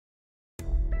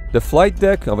The flight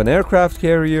deck of an aircraft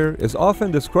carrier is often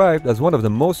described as one of the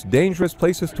most dangerous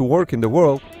places to work in the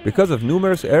world because of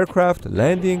numerous aircraft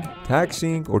landing,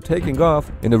 taxiing, or taking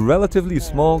off in a relatively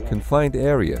small, confined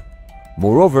area.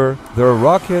 Moreover, there are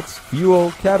rockets,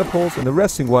 fuel, catapults, and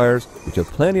arresting wires which have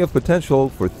plenty of potential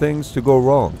for things to go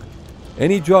wrong.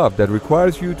 Any job that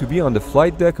requires you to be on the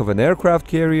flight deck of an aircraft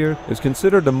carrier is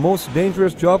considered the most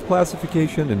dangerous job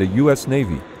classification in the US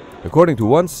Navy. According to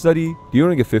one study,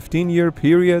 during a 15-year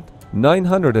period,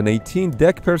 918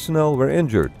 deck personnel were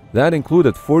injured. That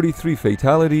included 43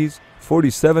 fatalities,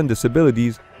 47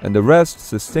 disabilities, and the rest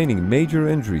sustaining major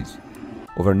injuries.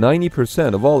 Over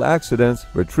 90% of all accidents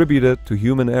were attributed to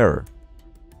human error.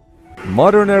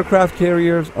 Modern aircraft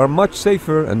carriers are much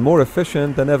safer and more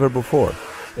efficient than ever before.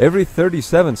 Every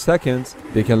 37 seconds,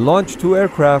 they can launch 2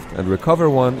 aircraft and recover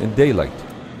one in daylight.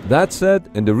 That said,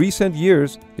 in the recent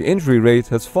years, the injury rate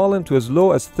has fallen to as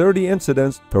low as 30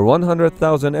 incidents per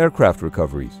 100,000 aircraft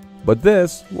recoveries. But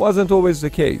this wasn't always the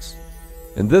case.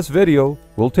 In this video,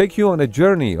 we'll take you on a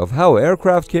journey of how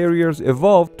aircraft carriers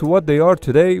evolved to what they are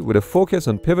today with a focus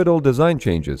on pivotal design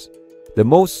changes. The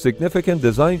most significant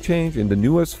design change in the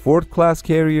newest Ford-class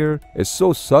carrier is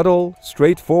so subtle,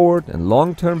 straightforward, and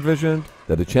long-term visioned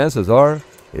that the chances are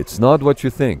it's not what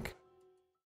you think.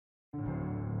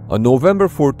 On November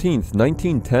 14,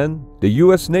 1910, the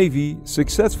US Navy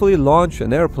successfully launched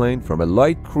an airplane from a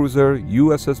light cruiser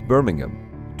USS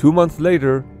Birmingham. 2 months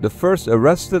later, the first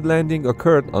arrested landing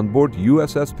occurred on board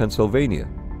USS Pennsylvania.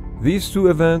 These 2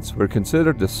 events were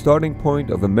considered the starting point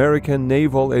of American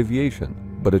naval aviation,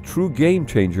 but a true game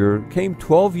changer came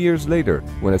 12 years later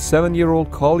when a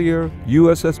 7-year-old collier,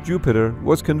 USS Jupiter,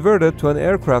 was converted to an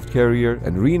aircraft carrier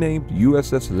and renamed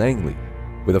USS Langley.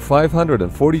 With a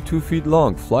 542 feet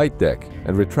long flight deck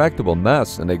and retractable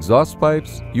masts and exhaust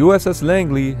pipes, USS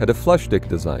Langley had a flush deck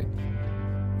design.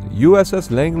 USS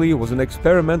Langley was an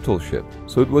experimental ship,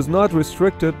 so it was not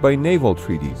restricted by naval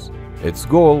treaties. Its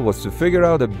goal was to figure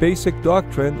out a basic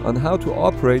doctrine on how to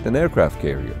operate an aircraft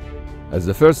carrier. As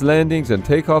the first landings and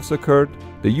takeoffs occurred,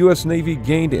 the US Navy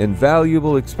gained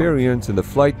invaluable experience in the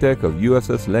flight deck of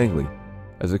USS Langley.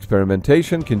 As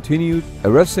experimentation continued,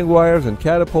 arresting wires and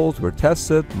catapults were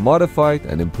tested, modified,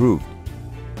 and improved.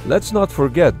 Let's not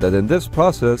forget that in this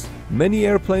process, many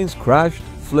airplanes crashed,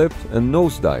 flipped, and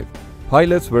nosedived.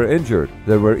 Pilots were injured,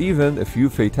 there were even a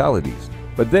few fatalities.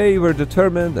 But they were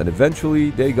determined and eventually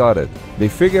they got it. They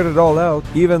figured it all out,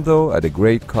 even though at a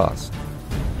great cost.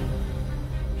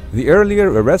 The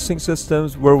earlier arresting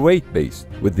systems were weight-based,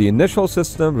 with the initial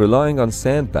system relying on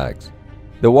sandbags.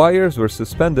 The wires were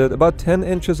suspended about 10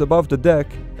 inches above the deck,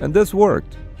 and this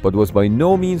worked, but was by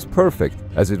no means perfect,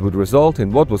 as it would result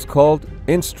in what was called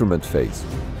instrument face.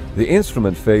 The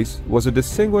instrument face was a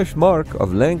distinguished mark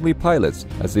of Langley pilots,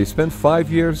 as they spent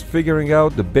 5 years figuring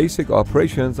out the basic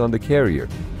operations on the carrier,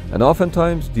 and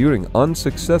oftentimes during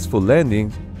unsuccessful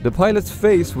landings, the pilot's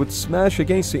face would smash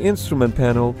against the instrument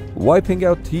panel, wiping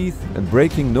out teeth and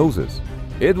breaking noses.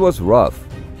 It was rough.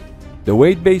 The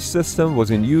weight-based system was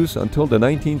in use until the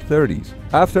 1930s.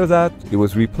 After that, it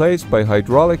was replaced by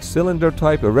hydraulic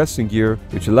cylinder-type arresting gear,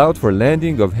 which allowed for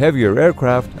landing of heavier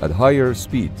aircraft at higher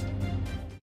speeds.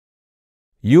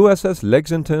 USS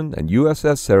Lexington and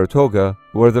USS Saratoga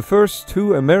were the first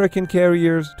 2 American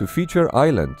carriers to feature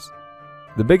islands.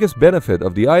 The biggest benefit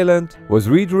of the island was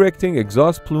redirecting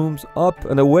exhaust plumes up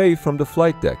and away from the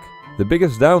flight deck. The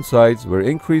biggest downsides were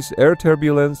increased air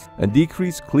turbulence and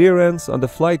decreased clearance on the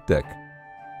flight deck.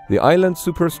 The island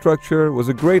superstructure was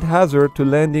a great hazard to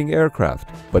landing aircraft,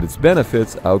 but its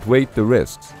benefits outweighed the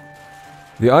risks.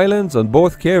 The islands on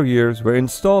both carriers were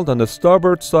installed on the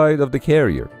starboard side of the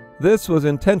carrier. This was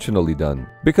intentionally done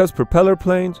because propeller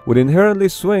planes would inherently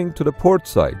swing to the port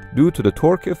side due to the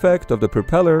torque effect of the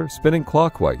propeller spinning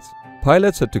clockwise.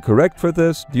 Pilots had to correct for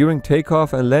this during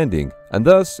takeoff and landing, and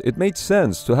thus it made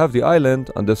sense to have the island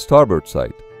on the starboard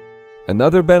side.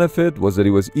 Another benefit was that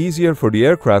it was easier for the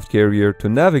aircraft carrier to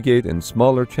navigate in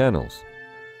smaller channels.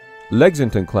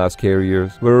 Lexington-class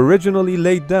carriers were originally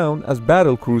laid down as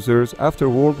battle cruisers after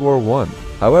World War I.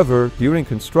 However, during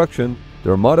construction,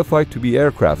 they were modified to be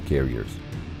aircraft carriers.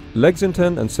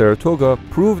 Lexington and Saratoga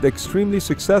proved extremely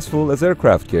successful as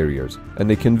aircraft carriers, and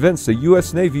they convinced the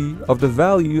US Navy of the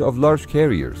value of large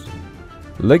carriers.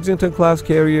 Lexington-class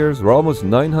carriers were almost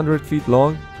 900 feet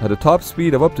long, had a top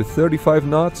speed of up to 35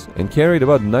 knots, and carried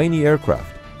about 90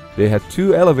 aircraft. They had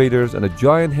 2 elevators and a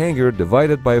giant hangar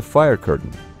divided by a fire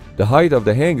curtain. The height of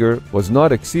the hangar was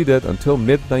not exceeded until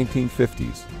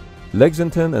mid-1950s.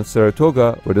 Lexington and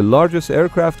Saratoga were the largest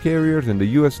aircraft carriers in the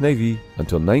US Navy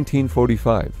until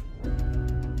 1945.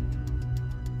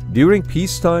 During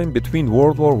peacetime between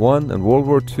World War I and World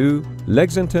War II,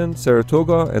 Lexington,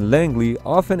 Saratoga, and Langley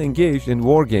often engaged in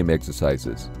wargame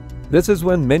exercises. This is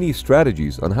when many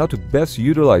strategies on how to best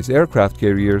utilize aircraft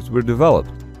carriers were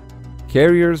developed.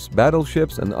 Carriers,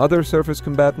 battleships, and other surface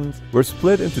combatants were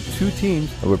split into two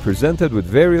teams and were presented with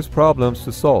various problems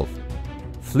to solve.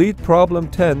 Fleet Problem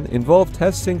 10 involved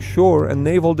testing shore and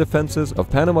naval defenses of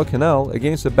Panama Canal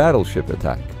against a battleship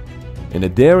attack. In a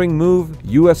daring move,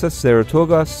 USS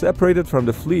Saratoga separated from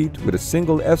the fleet with a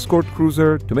single escort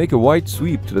cruiser to make a wide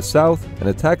sweep to the south and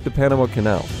attack the Panama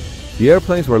Canal. The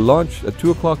airplanes were launched at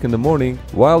 2 o'clock in the morning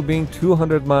while being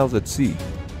 200 miles at sea.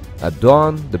 At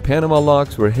dawn, the Panama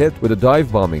locks were hit with a dive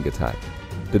bombing attack.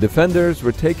 The defenders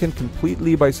were taken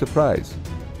completely by surprise.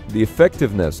 The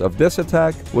effectiveness of this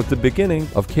attack was the beginning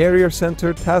of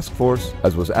Carrier-Centered Task Force,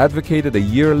 as was advocated a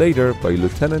year later by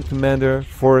Lieutenant Commander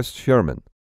Forrest Sherman.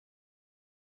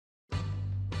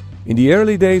 In the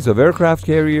early days of aircraft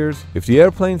carriers, if the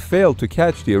airplane failed to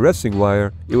catch the arresting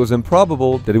wire, it was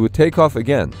improbable that it would take off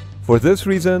again. For this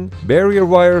reason, barrier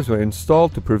wires were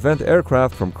installed to prevent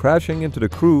aircraft from crashing into the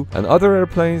crew and other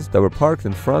airplanes that were parked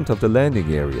in front of the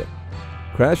landing area.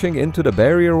 Crashing into the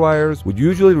barrier wires would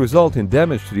usually result in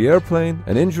damage to the airplane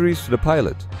and injuries to the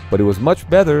pilot, but it was much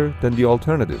better than the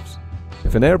alternatives.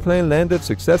 If an airplane landed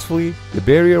successfully, the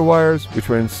barrier wires, which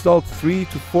were installed 3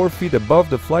 to 4 feet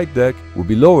above the flight deck, would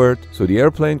be lowered so the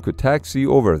airplane could taxi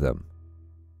over them.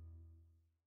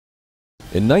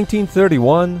 In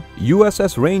 1931,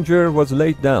 USS Ranger was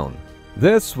laid down.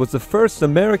 This was the first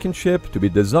American ship to be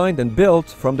designed and built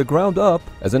from the ground up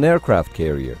as an aircraft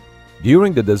carrier.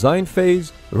 During the design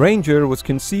phase, Ranger was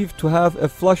conceived to have a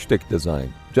flush deck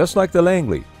design, just like the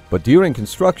Langley, but during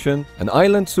construction, an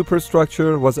island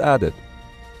superstructure was added.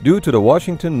 Due to the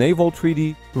Washington Naval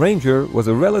Treaty, Ranger was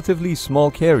a relatively small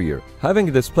carrier, having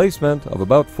a displacement of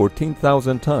about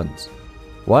 14,000 tons.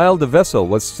 While the vessel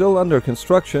was still under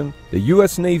construction, the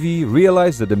U.S. Navy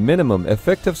realized that the minimum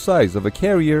effective size of a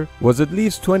carrier was at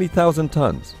least 20,000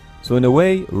 tons. So in a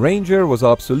way, Ranger was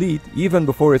obsolete even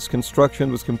before its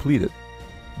construction was completed.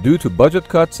 Due to budget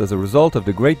cuts as a result of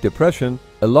the Great Depression,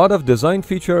 a lot of design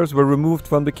features were removed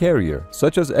from the carrier,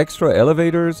 such as extra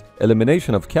elevators,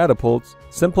 elimination of catapults,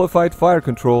 simplified fire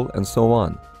control, and so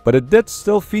on. But it did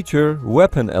still feature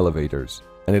weapon elevators,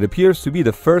 and it appears to be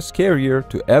the first carrier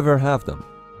to ever have them.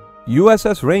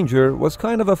 USS Ranger was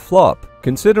kind of a flop,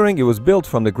 considering it was built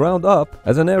from the ground up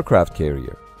as an aircraft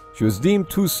carrier. She was deemed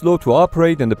too slow to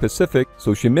operate in the Pacific,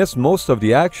 so she missed most of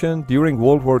the action during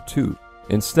World War II.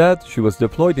 Instead, she was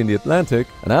deployed in the Atlantic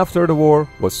and after the war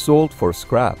was sold for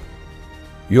scrap.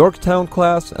 Yorktown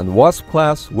class and Wasp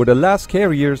class were the last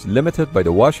carriers limited by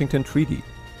the Washington Treaty.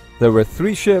 There were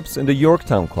 3 ships in the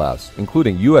Yorktown class,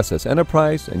 including USS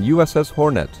Enterprise and USS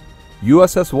Hornet.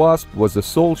 USS Wasp was the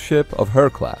sole ship of her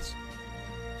class.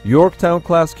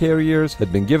 Yorktown-class carriers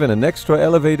had been given an extra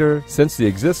elevator since the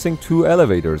existing 2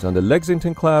 elevators on the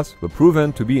Lexington-class were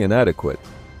proven to be inadequate.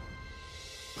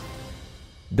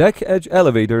 Deck edge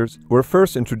elevators were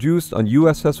first introduced on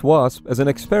USS Wasp as an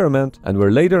experiment and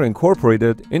were later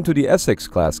incorporated into the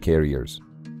Essex-class carriers.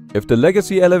 If the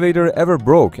legacy elevator ever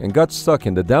broke and got stuck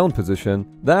in the down position,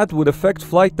 that would affect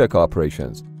flight deck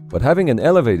operations, but having an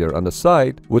elevator on the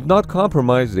side would not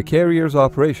compromise the carrier's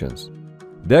operations.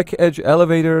 Deck edge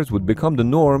elevators would become the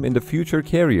norm in the future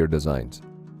carrier designs.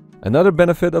 Another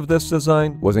benefit of this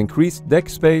design was increased deck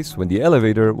space when the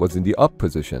elevator was in the up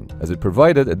position, as it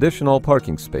provided additional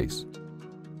parking space.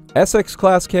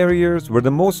 Essex-class carriers were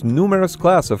the most numerous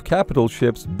class of capital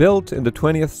ships built in the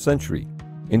 20th century.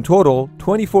 In total,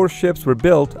 24 ships were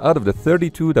built out of the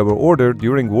 32 that were ordered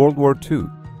during World War II.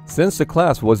 Since the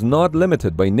class was not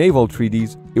limited by naval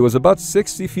treaties, it was about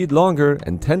 60 feet longer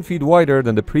and 10 feet wider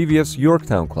than the previous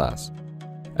Yorktown class.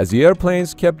 As the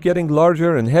airplanes kept getting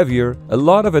larger and heavier, a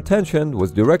lot of attention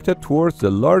was directed towards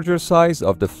the larger size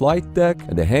of the flight deck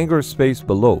and the hangar space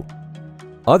below.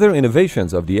 Other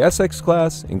innovations of the Essex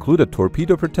class included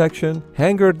torpedo protection,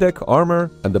 hangar deck armor,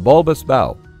 and the bulbous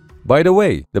bow. By the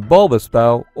way, the bulbous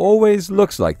bow always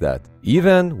looks like that,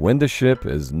 even when the ship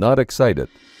is not excited.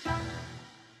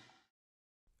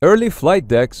 Early flight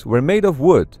decks were made of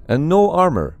wood and no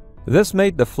armor. This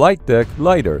made the flight deck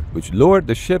lighter, which lowered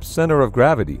the ship's center of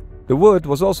gravity. The wood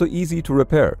was also easy to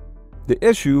repair. The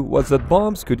issue was that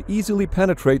bombs could easily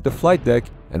penetrate the flight deck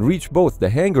and reach both the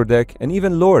hangar deck and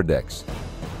even lower decks.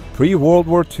 Pre-World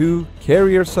War II,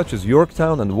 carriers such as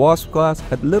Yorktown and Wasp class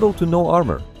had little to no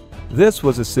armor. This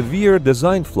was a severe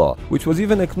design flaw, which was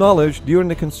even acknowledged during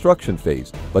the construction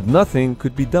phase, but nothing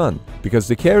could be done, because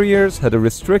the carriers had a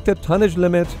restricted tonnage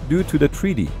limit due to the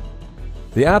treaty.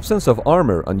 The absence of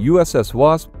armor on USS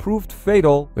Wasp proved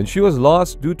fatal when she was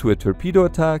lost due to a torpedo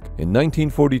attack in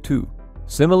 1942.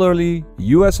 Similarly,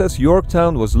 USS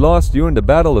Yorktown was lost during the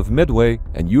Battle of Midway,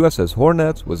 and USS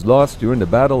Hornet was lost during the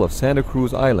Battle of Santa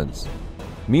Cruz Islands.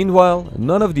 Meanwhile,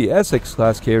 none of the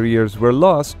Essex-class carriers were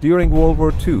lost during World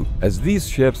War II, as these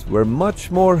ships were much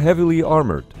more heavily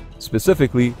armored.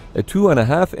 Specifically, a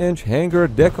 2.5-inch hangar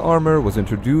deck armor was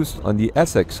introduced on the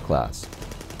Essex class.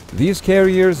 These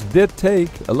carriers did take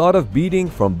a lot of beating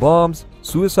from bombs,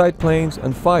 suicide planes,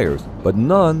 and fires, but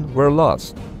none were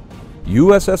lost.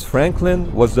 USS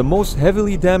Franklin was the most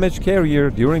heavily damaged carrier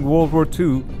during World War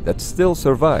II that still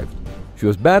survived. She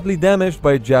was badly damaged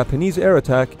by a Japanese air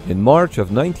attack in March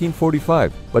of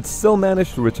 1945, but still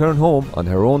managed to return home on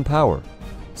her own power.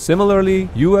 Similarly,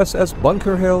 USS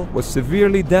Bunker Hill was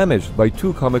severely damaged by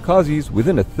 2 kamikazes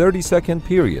within a 30-second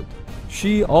period.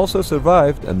 She also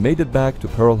survived and made it back to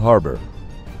Pearl Harbor.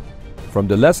 From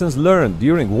the lessons learned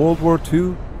during World War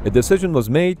II, a decision was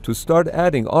made to start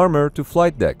adding armor to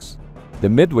flight decks. The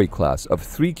Midway class of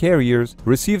 3 carriers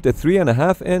received a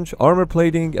 3.5-inch armor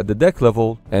plating at the deck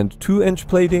level and 2-inch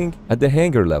plating at the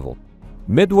hangar level.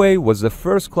 Midway was the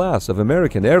first class of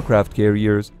American aircraft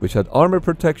carriers which had armor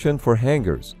protection for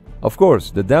hangars. Of course,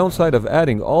 the downside of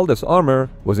adding all this armor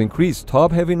was increased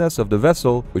top heaviness of the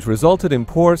vessel, which resulted in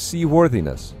poor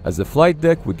seaworthiness, as the flight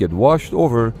deck would get washed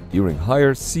over during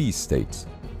higher sea states.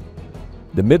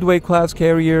 The Midway-class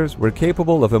carriers were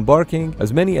capable of embarking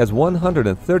as many as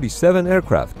 137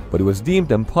 aircraft, but it was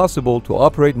deemed impossible to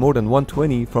operate more than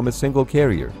 120 from a single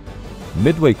carrier.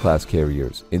 Midway-class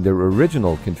carriers, in their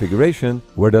original configuration,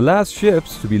 were the last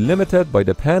ships to be limited by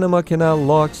the Panama Canal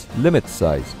Locks limit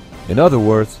size. In other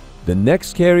words, the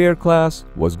next carrier class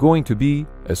was going to be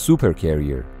a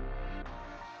supercarrier.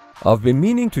 I've been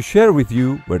meaning to share with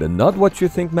you where the not what you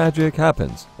think magic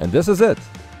happens, and this is it.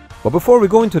 But before we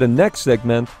go into the next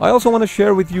segment, I also want to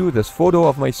share with you this photo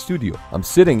of my studio. I'm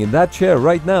sitting in that chair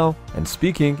right now and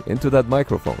speaking into that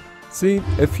microphone. See,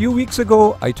 a few weeks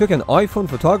ago, I took an iPhone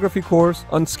photography course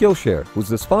on Skillshare, who's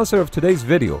the sponsor of today's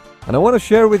video, and I want to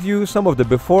share with you some of the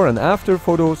before and after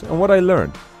photos and what I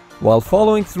learned. While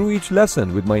following through each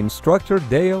lesson with my instructor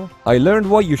Dale, I learned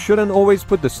why you shouldn't always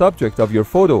put the subject of your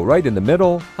photo right in the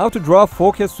middle, how to draw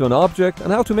focus to an object,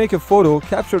 and how to make a photo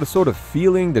capture the sort of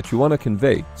feeling that you want to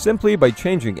convey, simply by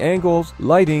changing angles,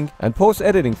 lighting, and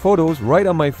post-editing photos right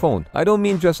on my phone. I don't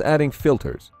mean just adding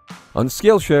filters. On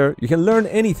Skillshare, you can learn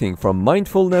anything from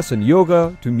mindfulness and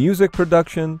yoga to music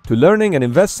production to learning and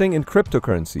investing in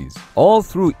cryptocurrencies, all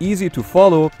through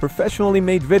easy-to-follow, professionally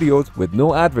made videos with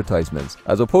no advertisements,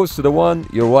 as opposed to the one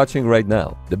you're watching right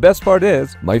now. The best part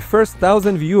is, my first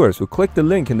 1,000 viewers who click the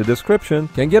link in the description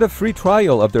can get a free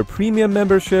trial of their premium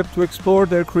membership to explore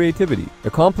their creativity.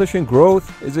 Accomplishing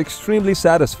growth is extremely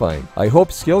satisfying. I hope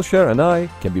Skillshare and I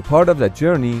can be part of that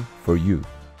journey for you.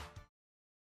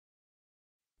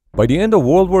 By the end of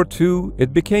World War II,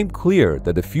 it became clear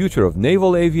that the future of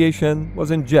naval aviation was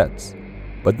in jets.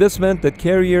 But this meant that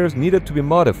carriers needed to be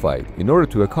modified in order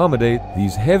to accommodate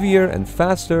these heavier and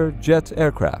faster jet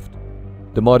aircraft.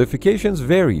 The modifications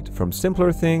varied from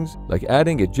simpler things like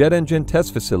adding a jet engine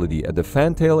test facility at the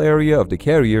fantail area of the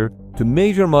carrier to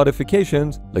major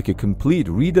modifications like a complete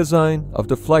redesign of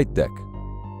the flight deck.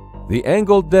 The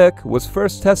angled deck was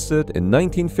first tested in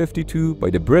 1952 by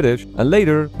the British and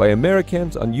later by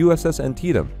Americans on USS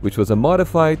Antietam, which was a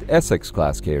modified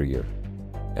Essex-class carrier.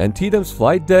 Antietam's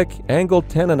flight deck angled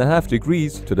 10.5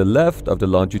 degrees to the left of the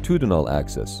longitudinal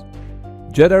axis.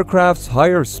 Jet aircraft's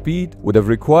higher speed would have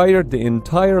required the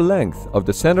entire length of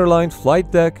the centerline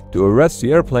flight deck to arrest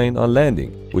the airplane on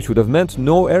landing, which would have meant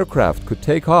no aircraft could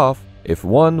take off if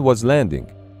one was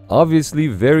landing. Obviously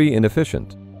very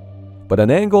inefficient. But an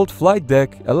angled flight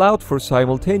deck allowed for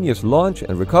simultaneous launch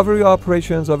and recovery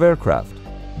operations of aircraft.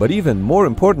 But even more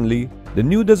importantly, the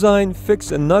new design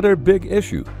fixed another big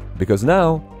issue, because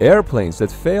now airplanes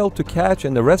that failed to catch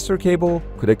an arrestor cable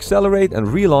could accelerate and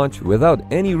relaunch without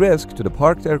any risk to the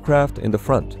parked aircraft in the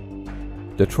front.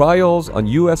 The trials on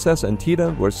USS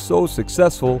Antietam were so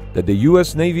successful that the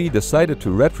US Navy decided to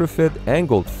retrofit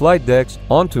angled flight decks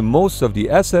onto most of the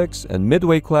Essex and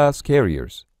Midway-class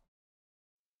carriers.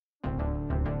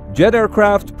 Jet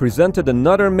aircraft presented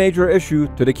another major issue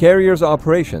to the carrier's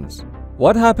operations.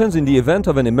 What happens in the event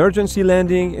of an emergency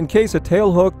landing in case a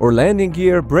tailhook or landing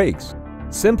gear breaks?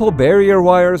 Simple barrier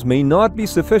wires may not be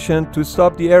sufficient to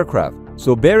stop the aircraft,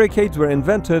 so barricades were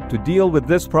invented to deal with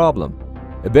this problem.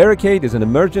 A barricade is an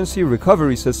emergency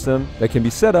recovery system that can be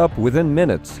set up within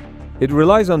minutes. It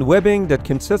relies on webbing that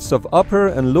consists of upper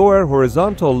and lower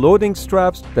horizontal loading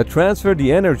straps that transfer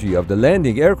the energy of the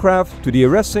landing aircraft to the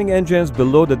arresting engines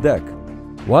below the deck.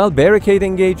 While barricade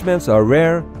engagements are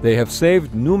rare, they have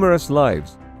saved numerous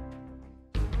lives.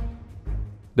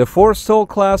 The Forrestal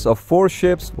class of 4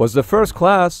 ships was the first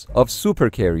class of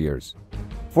supercarriers.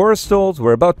 Forrestals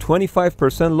were about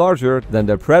 25% larger than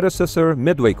their predecessor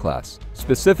Midway class.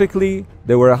 Specifically,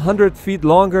 they were 100 feet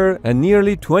longer and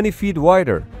nearly 20 feet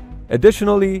wider.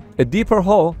 Additionally, a deeper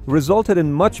hull resulted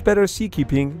in much better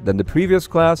seakeeping than the previous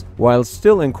class while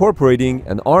still incorporating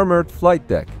an armored flight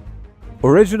deck.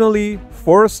 Originally,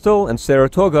 Forrestal and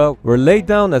Saratoga were laid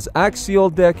down as axial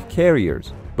deck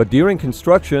carriers, but during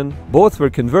construction, both were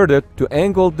converted to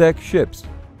angled deck ships.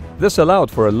 This allowed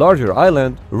for a larger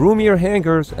island, roomier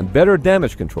hangars, and better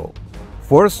damage control.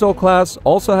 Forrestal class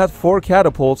also had 4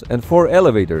 catapults and 4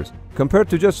 elevators, compared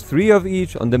to just 3 of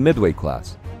each on the Midway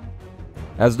class.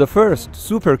 As the first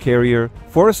supercarrier,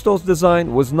 Forrestal's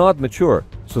design was not mature,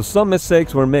 so some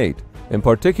mistakes were made. In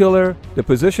particular, the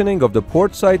positioning of the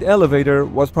portside elevator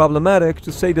was problematic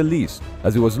to say the least,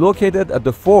 as it was located at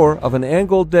the fore of an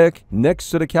angled deck next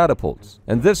to the catapults,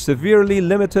 and this severely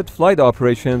limited flight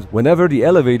operations whenever the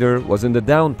elevator was in the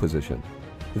down position.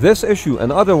 This issue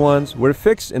and other ones were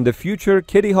fixed in the future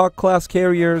Kitty Hawk class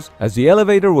carriers as the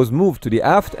elevator was moved to the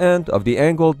aft end of the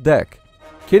angled deck.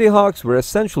 Kitty Hawks were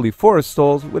essentially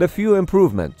Forrestals with a few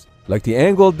improvements, like the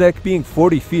angled deck being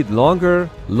 40 feet longer,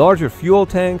 larger fuel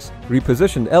tanks,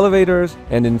 repositioned elevators,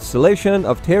 and installation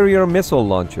of Terrier missile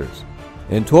launchers.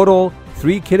 In total,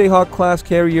 3 Kitty Hawk class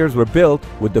carriers were built,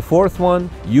 with the 4th one,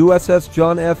 USS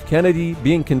John F. Kennedy,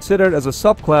 being considered as a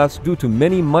subclass due to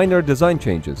many minor design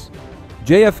changes.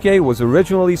 JFK was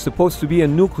originally supposed to be a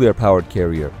nuclear-powered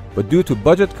carrier, but due to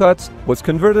budget cuts, was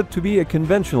converted to be a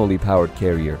conventionally powered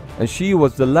carrier, and she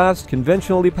was the last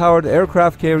conventionally powered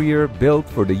aircraft carrier built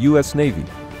for the US Navy.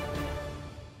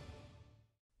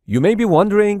 You may be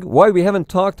wondering why we haven't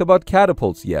talked about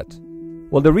catapults yet.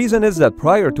 Well, the reason is that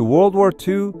prior to World War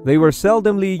II, they were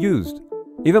seldomly used.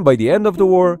 Even by the end of the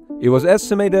war, it was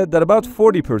estimated that about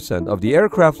 40% of the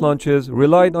aircraft launches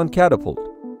relied on catapult.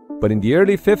 But in the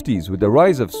early 50s, with the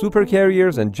rise of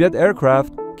supercarriers and jet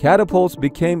aircraft, catapults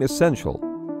became essential.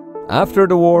 After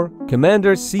the war,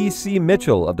 Commander C.C.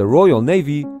 Mitchell of the Royal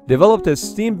Navy developed a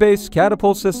steam-based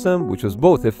catapult system which was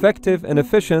both effective and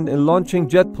efficient in launching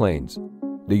jet planes.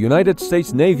 The United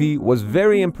States Navy was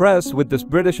very impressed with this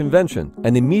British invention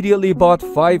and immediately bought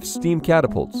 5 steam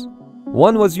catapults.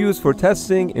 One was used for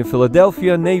testing in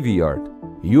Philadelphia Navy Yard.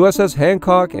 USS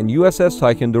Hancock and USS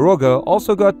Ticonderoga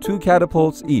also got 2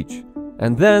 catapults each.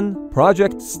 And then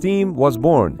Project Steam was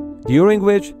born, during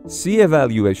which sea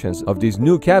evaluations of these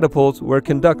new catapults were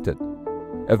conducted.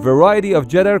 A variety of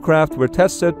jet aircraft were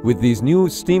tested with these new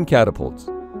steam catapults.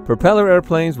 Propeller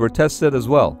airplanes were tested as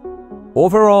well.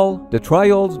 Overall, the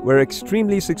trials were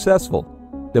extremely successful.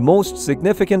 The most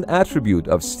significant attribute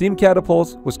of steam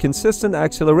catapults was consistent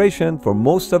acceleration for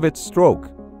most of its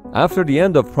stroke. After the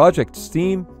end of Project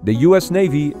Steam, the US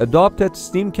Navy adopted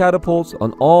steam catapults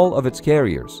on all of its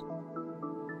carriers.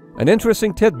 An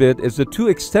interesting tidbit is the 2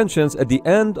 extensions at the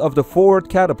end of the forward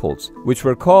catapults, which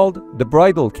were called the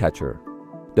bridle catcher.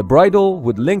 The bridle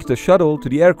would link the shuttle to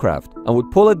the aircraft and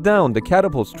would pull it down the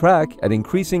catapult's track at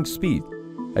increasing speed.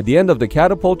 At the end of the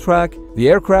catapult track, the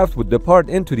aircraft would depart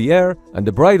into the air and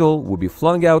the bridle would be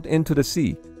flung out into the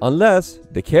sea, unless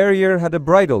the carrier had a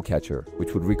bridle catcher,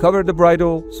 which would recover the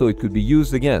bridle so it could be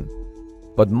used again.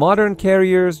 But modern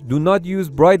carriers do not use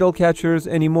bridle catchers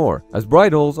anymore, as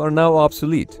bridles are now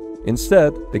obsolete.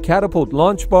 Instead, the catapult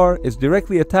launch bar is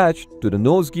directly attached to the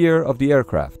nose gear of the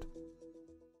aircraft.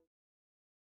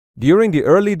 During the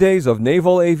early days of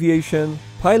naval aviation,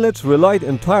 pilots relied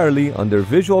entirely on their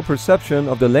visual perception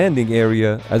of the landing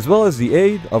area as well as the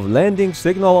aid of landing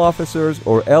signal officers,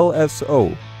 or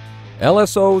LSO.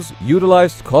 LSOs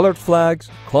utilized colored flags,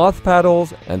 cloth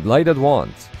paddles, and lighted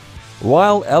wands.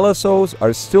 While LSOs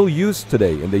are still used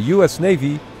today in the US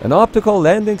Navy, an optical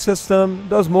landing system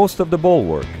does most of the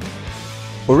bulwark.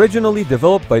 Originally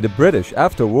developed by the British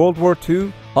after World War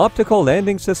II, optical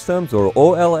landing systems, or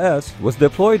OLS, was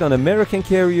deployed on American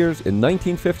carriers in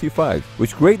 1955,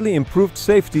 which greatly improved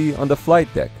safety on the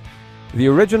flight deck. The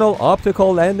original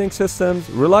optical landing systems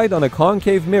relied on a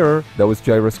concave mirror that was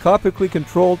gyroscopically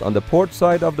controlled on the port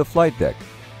side of the flight deck.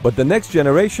 But the next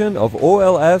generation of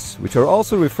OLS, which are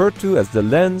also referred to as the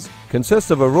lens,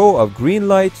 consists of a row of green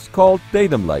lights called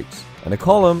datum lights and a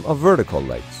column of vertical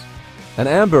lights. An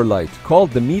amber light,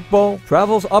 called the meatball,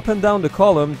 travels up and down the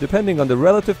column depending on the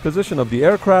relative position of the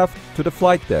aircraft to the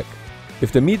flight deck.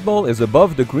 If the meatball is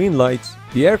above the green lights,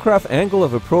 the aircraft angle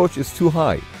of approach is too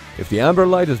high. If the amber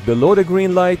light is below the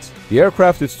green lights, the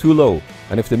aircraft is too low.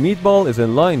 And if the meatball is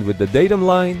in line with the datum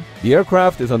line, the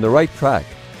aircraft is on the right track.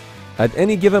 At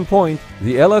any given point,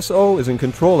 the LSO is in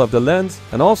control of the lens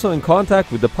and also in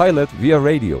contact with the pilot via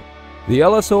radio. The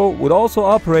LSO would also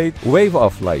operate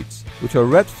wave-off lights, which are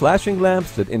red flashing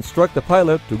lamps that instruct the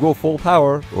pilot to go full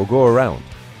power or go around.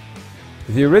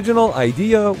 The original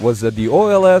idea was that the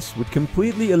OLS would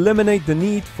completely eliminate the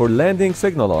need for landing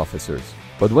signal officers.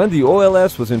 But when the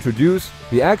OLS was introduced,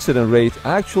 the accident rate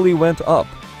actually went up.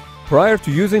 Prior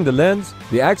to using the lens,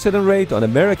 the accident rate on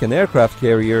American aircraft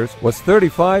carriers was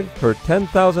 35 per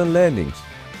 10,000 landings.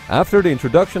 After the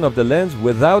introduction of the lens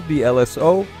without the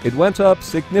LSO, it went up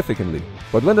significantly.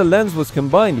 But when the lens was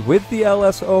combined with the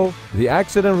LSO, the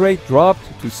accident rate dropped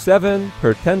to 7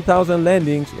 per 10,000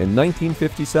 landings in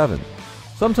 1957.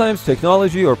 Sometimes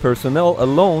technology or personnel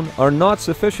alone are not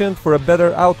sufficient for a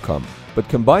better outcome, but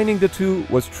combining the two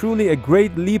was truly a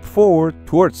great leap forward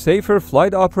towards safer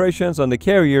flight operations on the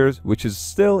carriers, which is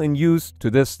still in use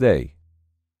to this day.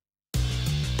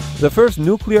 The first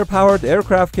nuclear-powered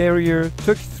aircraft carrier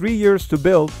took 3 years to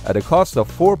build at a cost of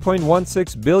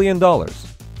 $4.16 billion.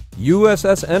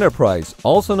 USS Enterprise,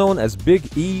 also known as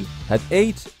Big E, had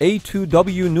 8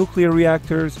 A2W nuclear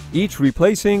reactors, each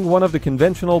replacing one of the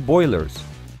conventional boilers.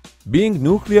 Being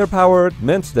nuclear-powered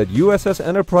meant that USS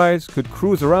Enterprise could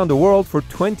cruise around the world for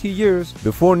 20 years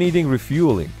before needing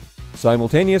refueling.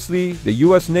 Simultaneously, the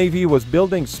US Navy was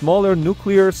building smaller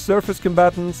nuclear surface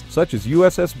combatants such as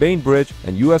USS Bainbridge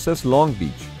and USS Long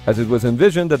Beach, as it was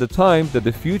envisioned at the time that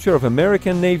the future of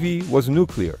American Navy was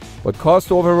nuclear. But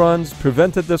cost overruns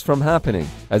prevented this from happening,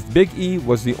 as Big E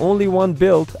was the only one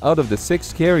built out of the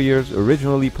 6 carriers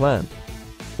originally planned.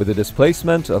 With a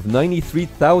displacement of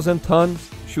 93,000 tons,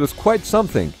 she was quite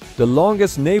something, the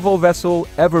longest naval vessel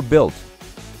ever built.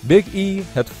 Big E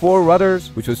had 4 rudders,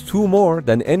 which was 2 more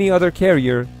than any other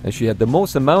carrier, and she had the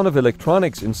most amount of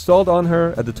electronics installed on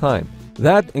her at the time.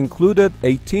 That included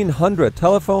 1,800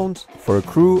 telephones for a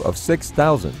crew of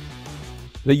 6,000.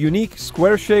 The unique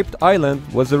square-shaped island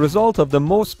was the result of the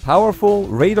most powerful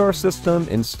radar system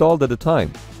installed at the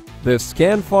time. The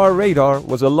ScanFar radar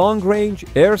was a long-range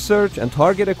air search and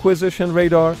target acquisition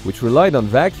radar which relied on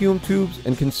vacuum tubes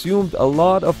and consumed a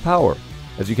lot of power.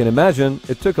 As you can imagine,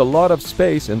 it took a lot of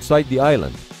space inside the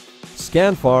island.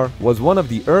 ScanFar was one of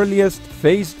the earliest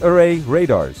phased array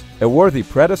radars, a worthy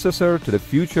predecessor to the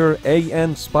future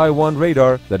AN Spy-1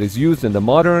 radar that is used in the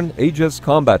modern Aegis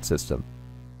combat system.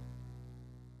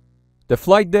 The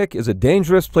flight deck is a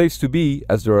dangerous place to be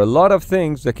as there are a lot of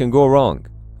things that can go wrong.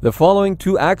 The following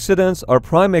 2 accidents are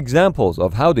prime examples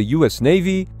of how the US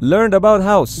Navy learned about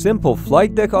how simple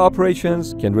flight deck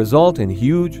operations can result in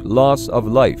huge loss of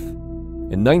life.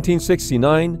 In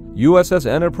 1969, USS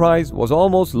Enterprise was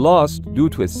almost lost due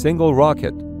to a single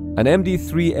rocket. An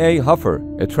MD-3A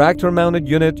Huffer, a tractor-mounted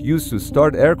unit used to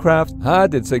start aircraft,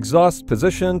 had its exhaust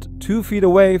positioned 2 feet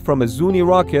away from a Zuni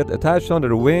rocket attached under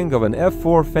the wing of an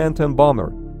F-4 Phantom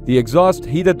bomber. The exhaust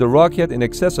heated the rocket in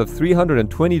excess of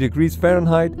 320 degrees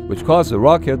Fahrenheit, which caused the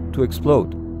rocket to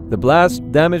explode. The blast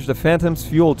damaged the Phantom's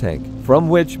fuel tank, from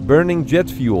which burning jet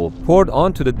fuel poured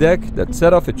onto the deck that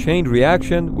set off a chain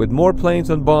reaction with more planes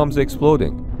and bombs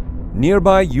exploding.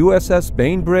 Nearby USS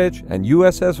Bainbridge and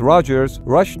USS Rogers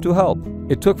rushed to help.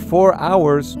 It took 4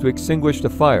 hours to extinguish the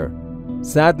fire.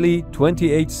 Sadly,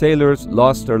 28 sailors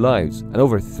lost their lives and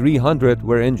over 300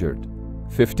 were injured.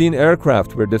 15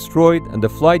 aircraft were destroyed and the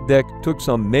flight deck took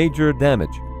some major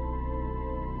damage.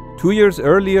 2 years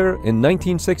earlier, in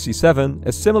 1967,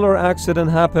 a similar accident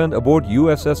happened aboard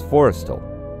USS Forrestal.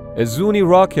 A Zuni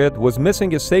rocket was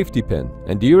missing a safety pin,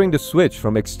 and during the switch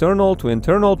from external to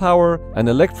internal power, an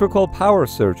electrical power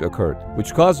surge occurred,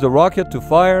 which caused the rocket to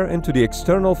fire into the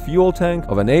external fuel tank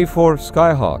of an A-4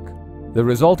 Skyhawk. The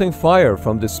resulting fire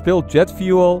from the spilled jet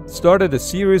fuel started a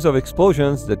series of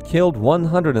explosions that killed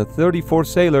 134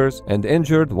 sailors and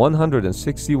injured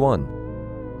 161.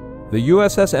 The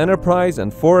USS Enterprise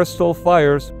and Forrestal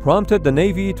fires prompted the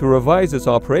Navy to revise its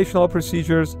operational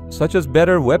procedures, such as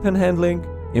better weapon handling,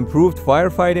 improved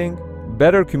firefighting,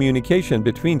 better communication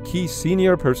between key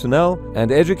senior personnel,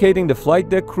 and educating the flight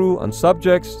deck crew on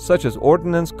subjects such as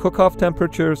ordnance cook-off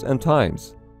temperatures and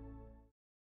times.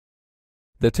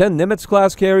 The 10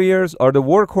 Nimitz-class carriers are the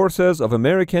workhorses of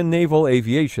American naval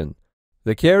aviation.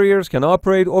 The carriers can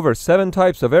operate over 7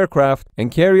 types of aircraft and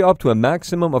carry up to a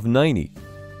maximum of 90.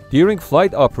 During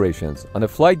flight operations, on a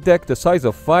flight deck the size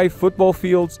of 5 football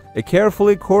fields, a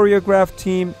carefully choreographed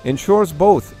team ensures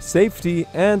both safety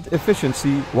and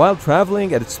efficiency while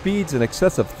traveling at speeds in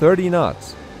excess of 30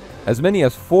 knots. As many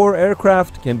as 4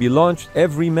 aircraft can be launched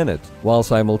every minute, while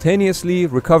simultaneously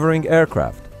recovering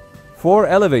aircraft. 4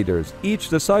 elevators, each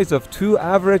the size of 2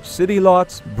 average city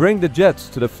lots, bring the jets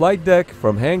to the flight deck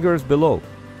from hangars below.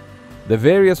 The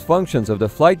various functions of the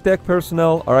flight deck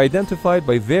personnel are identified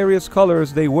by various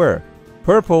colors they wear.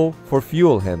 Purple for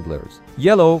fuel handlers,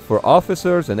 yellow for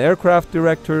officers and aircraft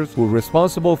directors who are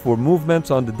responsible for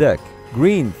movements on the deck,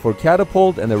 green for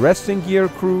catapult and arresting gear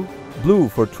crew, blue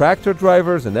for tractor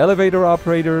drivers and elevator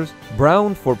operators,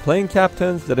 brown for plane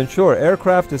captains that ensure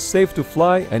aircraft is safe to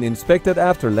fly and inspected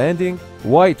after landing,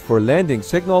 white for landing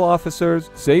signal officers,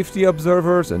 safety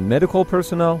observers and medical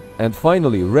personnel, and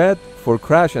finally red for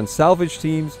crash and salvage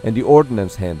teams and the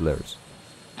ordnance handlers.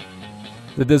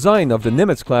 The design of the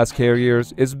Nimitz-class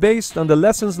carriers is based on the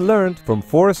lessons learned from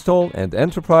Forrestal and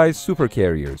Enterprise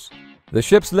supercarriers. The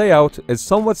ship's layout is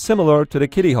somewhat similar to the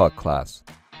Kitty Hawk class.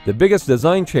 The biggest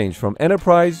design change from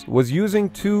Enterprise was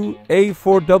using 2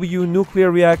 A4W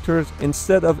nuclear reactors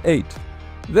instead of 8.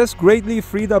 This greatly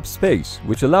freed up space,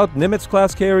 which allowed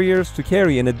Nimitz-class carriers to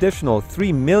carry an additional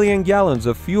 3 million gallons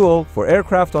of fuel for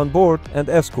aircraft on board and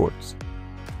escorts.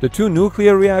 The 2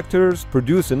 nuclear reactors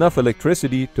produce enough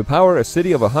electricity to power a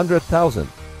city of 100,000.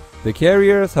 The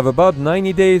carriers have about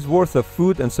 90 days worth of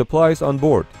food and supplies on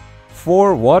board.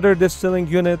 4 water distilling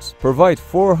units provide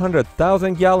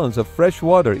 400,000 gallons of fresh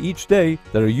water each day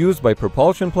that are used by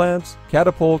propulsion plants,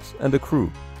 catapults, and the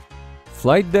crew.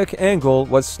 Flight deck angle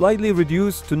was slightly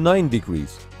reduced to 9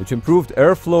 degrees, which improved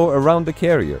airflow around the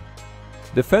carrier.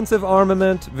 Defensive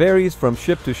armament varies from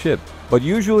ship to ship, but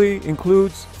usually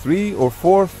includes 3 or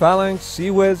 4 Phalanx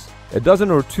Sea-Wiz, a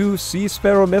dozen or 2 Sea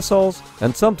Sparrow missiles,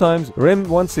 and sometimes RIM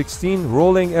 116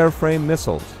 rolling airframe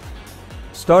missiles.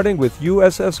 Starting with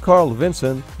USS Carl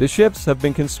Vinson, the ships have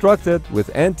been constructed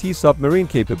with anti-submarine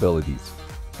capabilities.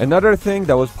 Another thing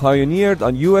that was pioneered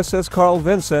on USS Carl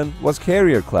Vinson was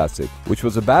Carrier Classic, which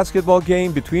was a basketball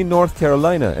game between North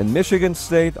Carolina and Michigan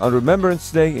State on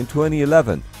Remembrance Day in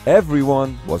 2011.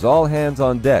 Everyone was all hands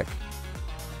on deck.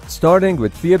 Starting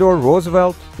with Theodore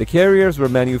Roosevelt, the carriers were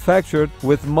manufactured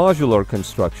with modular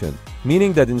construction,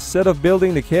 meaning that instead of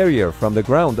building the carrier from the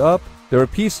ground up, they were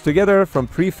pieced together from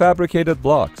prefabricated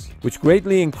blocks, which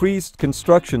greatly increased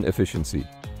construction efficiency.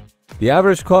 The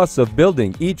average cost of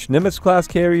building each Nimitz-class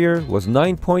carrier was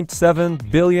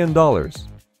 $9.7 billion.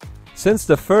 Since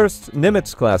the first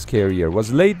Nimitz-class carrier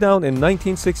was laid down in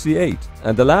 1968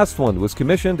 and the last one was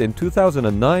commissioned in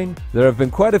 2009, there have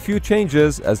been quite a few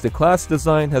changes as the class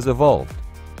design has evolved.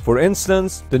 For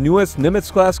instance, the newest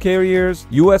Nimitz-class carriers,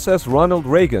 USS Ronald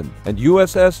Reagan and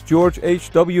USS George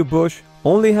H.W. Bush,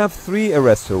 only have 3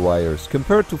 arrestor wires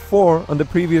compared to 4 on the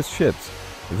previous ships.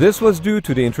 This was due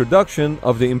to the introduction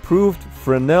of the improved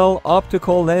Fresnel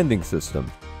optical landing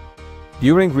system.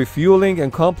 During refueling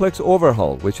and complex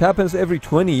overhaul, which happens every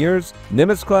 20 years,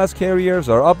 Nimitz-class carriers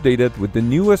are updated with the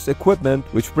newest equipment,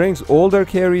 which brings older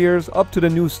carriers up to the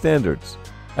new standards.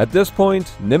 At this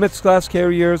point, Nimitz-class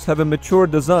carriers have a mature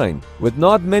design, with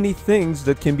not many things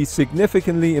that can be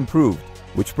significantly improved,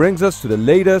 which brings us to the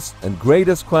latest and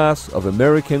greatest class of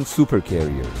American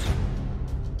supercarriers.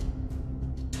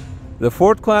 The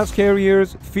Ford-class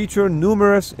carriers feature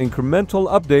numerous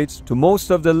incremental updates to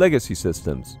most of the legacy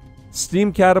systems.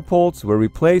 Steam catapults were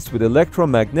replaced with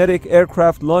electromagnetic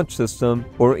aircraft launch system,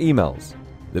 or EMALS.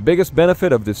 The biggest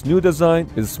benefit of this new design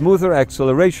is smoother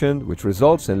acceleration, which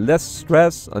results in less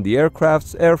stress on the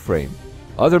aircraft's airframe.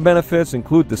 Other benefits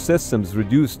include the system's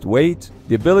reduced weight,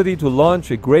 the ability to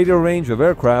launch a greater range of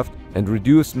aircraft, and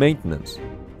reduced maintenance.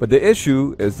 But the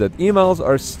issue is that EMALs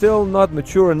are still not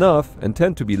mature enough and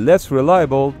tend to be less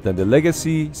reliable than the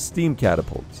legacy steam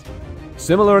catapults.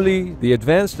 Similarly, the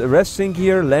advanced arresting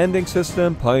gear landing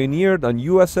system pioneered on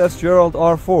USS Gerald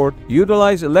R. Ford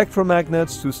utilized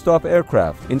electromagnets to stop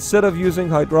aircraft instead of using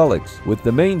hydraulics, with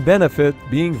the main benefit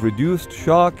being reduced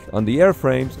shock on the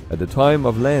airframes at the time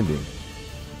of landing.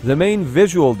 The main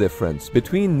visual difference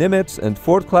between Nimitz and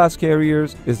Ford-class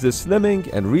carriers is the slimming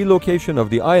and relocation of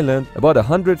the island about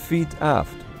 100 feet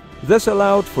aft. This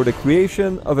allowed for the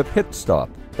creation of a pit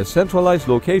stop, a centralized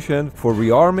location for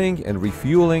rearming and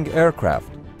refueling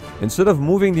aircraft. Instead of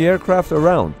moving the aircraft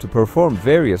around to perform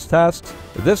various tasks,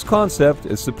 this concept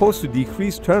is supposed to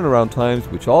decrease turnaround times,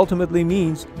 which ultimately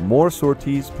means more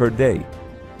sorties per day.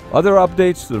 Other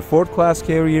updates to the Ford-class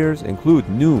carriers include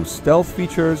new stealth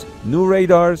features, new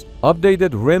radars, updated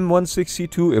RIM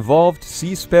 162 evolved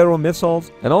Sea Sparrow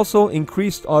missiles, and also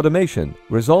increased automation,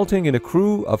 resulting in a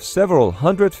crew of several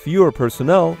hundred fewer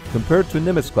personnel compared to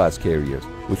Nimitz-class carriers,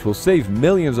 which will save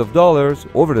millions of dollars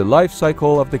over the life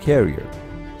cycle of the carrier.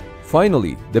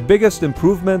 Finally, the biggest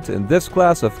improvement in this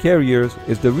class of carriers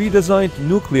is the redesigned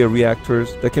nuclear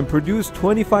reactors that can produce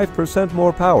 25%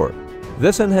 more power.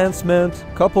 This enhancement,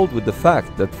 coupled with the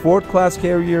fact that Ford-class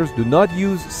carriers do not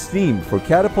use steam for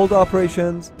catapult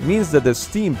operations, means that the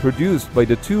steam produced by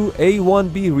the two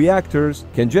A-1B reactors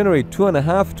can generate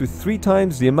 2.5 to 3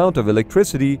 times the amount of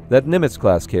electricity that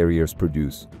Nimitz-class carriers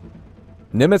produce.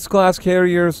 Nimitz-class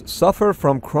carriers suffer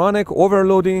from chronic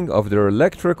overloading of their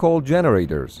electrical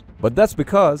generators, but that's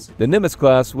because the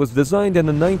Nimitz-class was designed in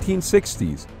the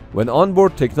 1960s, when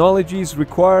onboard technologies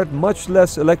required much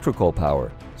less electrical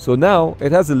power. So now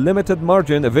it has a limited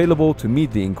margin available to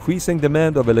meet the increasing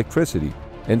demand of electricity.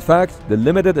 In fact, the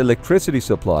limited electricity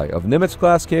supply of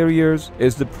Nimitz-class carriers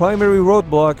is the primary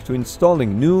roadblock to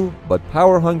installing new but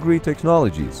power-hungry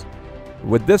technologies.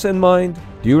 With this in mind,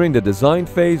 during the design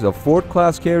phase of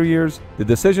Ford-class carriers, the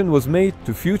decision was made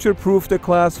to future-proof the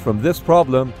class from this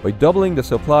problem by doubling the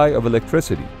supply of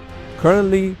electricity.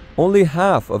 Currently, only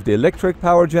half of the electric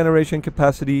power generation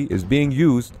capacity is being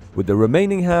used, with the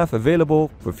remaining half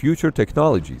available for future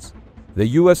technologies. The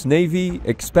US Navy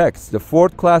expects the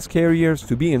Ford-class carriers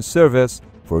to be in service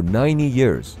for 90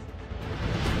 years.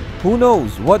 Who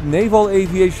knows what naval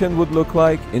aviation would look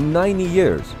like in 90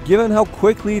 years, given how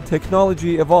quickly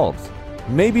technology evolves?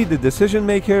 Maybe the decision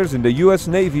makers in the US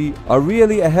Navy are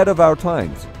really ahead of our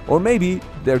times, or maybe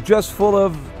they're just full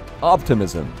of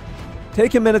optimism.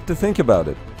 Take a minute to think about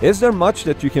it. Is there much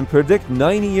that you can predict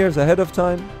 90 years ahead of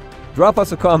time? Drop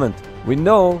us a comment. We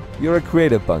know you're a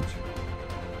creative bunch.